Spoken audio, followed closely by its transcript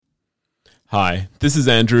Hi, this is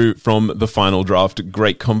Andrew from The Final Draft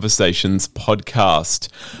Great Conversations podcast.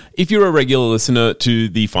 If you're a regular listener to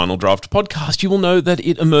the Final Draft podcast, you will know that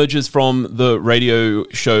it emerges from the radio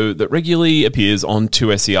show that regularly appears on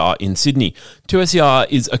 2SER in Sydney. 2SER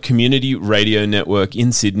is a community radio network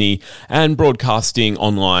in Sydney and broadcasting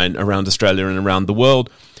online around Australia and around the world.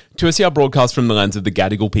 2SER broadcasts from the lands of the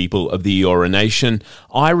Gadigal people of the Eora Nation.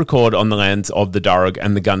 I record on the lands of the Darug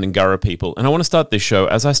and the Gundungurra people, and I want to start this show,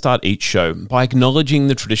 as I start each show, by acknowledging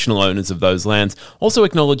the traditional owners of those lands, also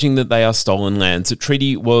acknowledging that they are stolen lands. The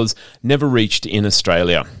treaty was never reached in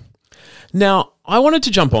Australia. Now, I wanted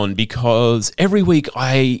to jump on because every week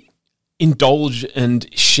I indulge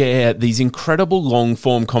and share these incredible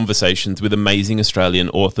long-form conversations with amazing Australian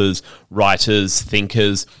authors, writers,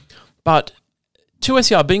 thinkers, but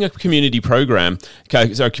 2SER, being a community program,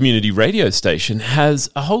 so a community radio station,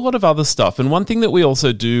 has a whole lot of other stuff. And one thing that we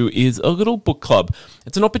also do is a little book club.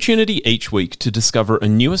 It's an opportunity each week to discover a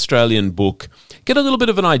new Australian book, get a little bit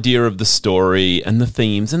of an idea of the story and the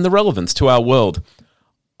themes and the relevance to our world.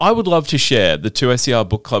 I would love to share the 2SER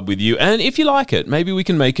book club with you. And if you like it, maybe we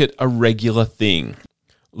can make it a regular thing.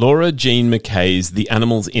 Laura Jean McKay's The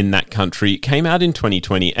Animals in That Country came out in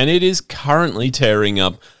 2020, and it is currently tearing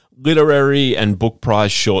up literary and book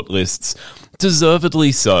prize shortlists,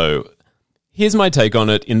 deservedly so. Here's my take on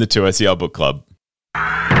it in the 2SER Book Club.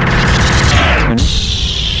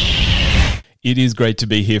 It is great to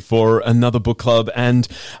be here for another book club, and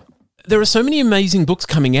there are so many amazing books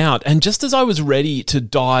coming out, and just as I was ready to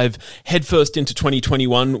dive headfirst into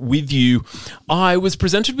 2021 with you, I was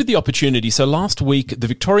presented with the opportunity. So last week, the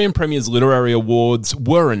Victorian Premier's Literary Awards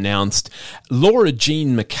were announced. Laura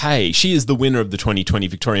Jean McKay, she is the winner of the 2020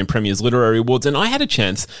 Victorian Premier's Literary Awards, and I had a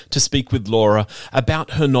chance to speak with Laura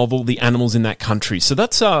about her novel, The Animals in That Country. So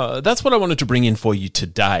that's what I wanted to bring in for you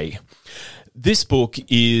today. This book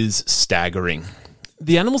is staggering.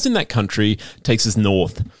 The Animals in That Country takes us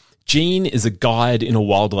north. Jean is a guide in a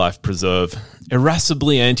wildlife preserve.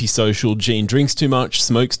 Irascibly antisocial, Jean drinks too much,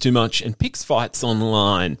 smokes too much, and picks fights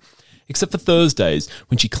online. Except for Thursdays,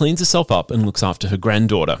 when she cleans herself up and looks after her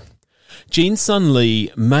granddaughter. Jean's son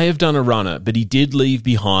Lee may have done a runner, but he did leave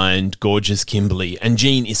behind gorgeous Kimberly, and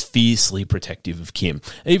Jean is fiercely protective of Kim,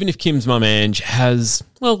 even if Kim's mum Ange has,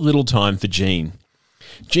 little time for Jean.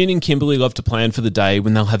 Jean and Kimberly love to plan for the day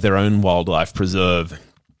when they'll have their own wildlife preserve.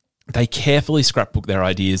 They carefully scrapbook their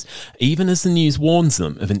ideas, even as the news warns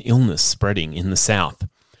them of an illness spreading in the south.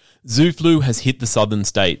 Zoo flu has hit the southern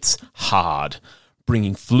states hard,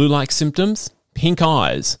 bringing flu-like symptoms, pink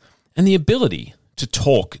eyes, and the ability to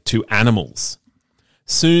talk to animals.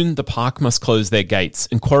 Soon, the park must close their gates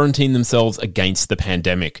and quarantine themselves against the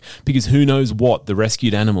pandemic, because who knows what the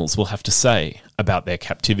rescued animals will have to say about their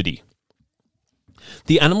captivity.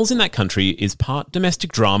 The Animals in That Country is part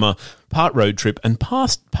domestic drama, part road trip, and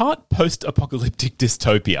part post-apocalyptic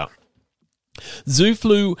dystopia. Zoo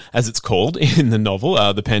flu, as it's called in the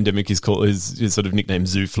novel, the pandemic is sort of nicknamed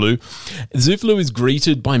Zoo flu. Zoo flu is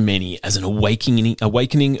greeted by many as an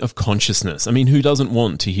awakening of consciousness. I mean, who doesn't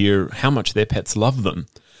want to hear how much their pets love them?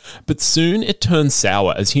 But soon it turns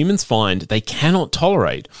sour as humans find they cannot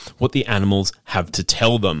tolerate what the animals have to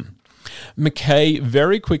tell them. McKay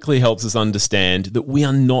very quickly helps us understand that we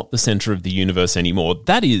are not the centre of the universe anymore.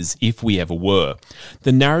 That is, if we ever were.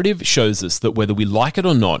 The narrative shows us that whether we like it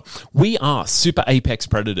or not, we are super apex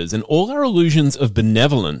predators, and all our illusions of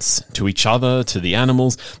benevolence to each other, to the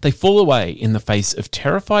animals, they fall away in the face of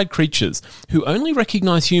terrified creatures who only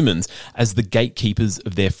recognise humans as the gatekeepers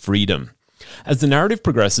of their freedom. As the narrative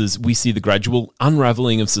progresses, we see the gradual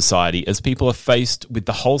unravelling of society as people are faced with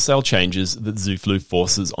the wholesale changes that Zoo flu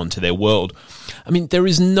forces onto their world. I mean, there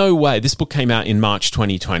is no way, this book came out in March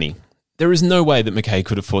 2020, there is no way that McKay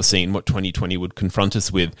could have foreseen what 2020 would confront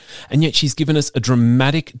us with, and yet she's given us a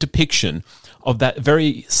dramatic depiction of that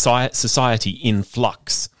very society in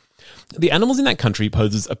flux. The Animals in That Country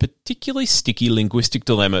poses a particularly sticky linguistic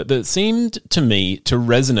dilemma that seemed to me to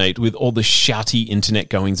resonate with all the shouty internet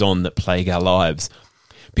goings-on that plague our lives.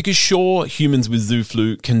 Because sure, humans with zoo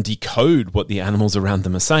flu can decode what the animals around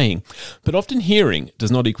them are saying, but often hearing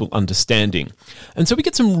does not equal understanding. And so we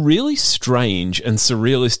get some really strange and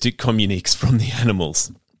surrealistic communiques from the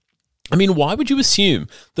animals. I mean, why would you assume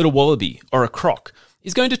that a wallaby or a croc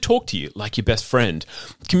is going to talk to you like your best friend?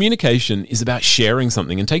 Communication is about sharing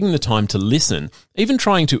something and taking the time to listen, even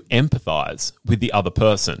trying to empathise with the other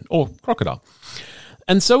person, or crocodile.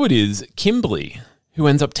 And so it is, Kimberly. who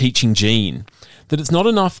ends up teaching Jean that it's not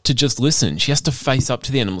enough to just listen. She has to face up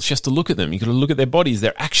to the animals. She has to look at them. You've got to look at their bodies,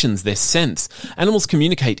 their actions, their sense. Animals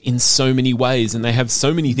communicate in so many ways, and they have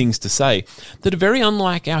so many things to say that are very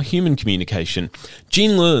unlike our human communication.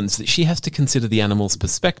 Jean learns that she has to consider the animals'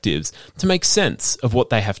 perspectives to make sense of what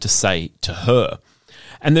they have to say to her.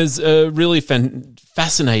 And there's a really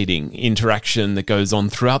fascinating interaction that goes on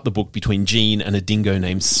throughout the book between Jean and a dingo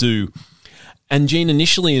named Sue. And Jean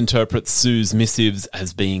initially interprets Sue's missives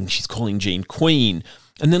as being, she's calling Jean Queen.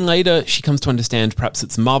 And then later she comes to understand perhaps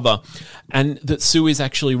it's mother, and that Sue is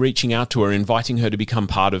actually reaching out to her, inviting her to become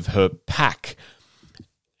part of her pack.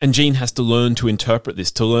 And Jean has to learn to interpret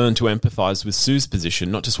this, to learn to empathise with Sue's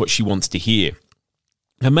position, not just what she wants to hear.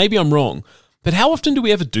 Now, maybe I'm wrong, but how often do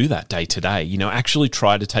we ever do that day to day? Actually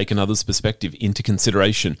try to take another's perspective into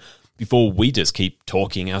consideration before we just keep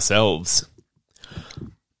talking ourselves.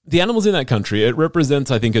 The Animals in That Country, it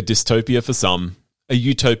represents, I think, a dystopia for some, a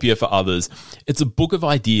utopia for others. It's a book of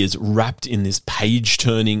ideas wrapped in this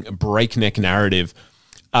page-turning, breakneck narrative.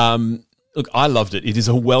 Look, I loved it. It is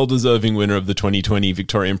a well-deserving winner of the 2020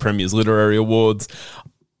 Victorian Premier's Literary Awards.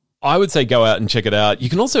 I would say go out and check it out. You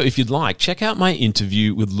can also, if you'd like, check out my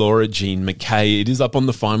interview with Laura Jean McKay. It is up on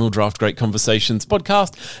the Final Draft Great Conversations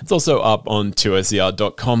podcast. It's also up on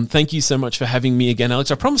 2SER.com. Thank you so much for having me again,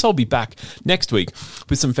 Alex. I promise I'll be back next week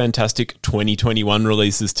with some fantastic 2021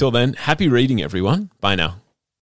 releases. Till then, happy reading, everyone. Bye now.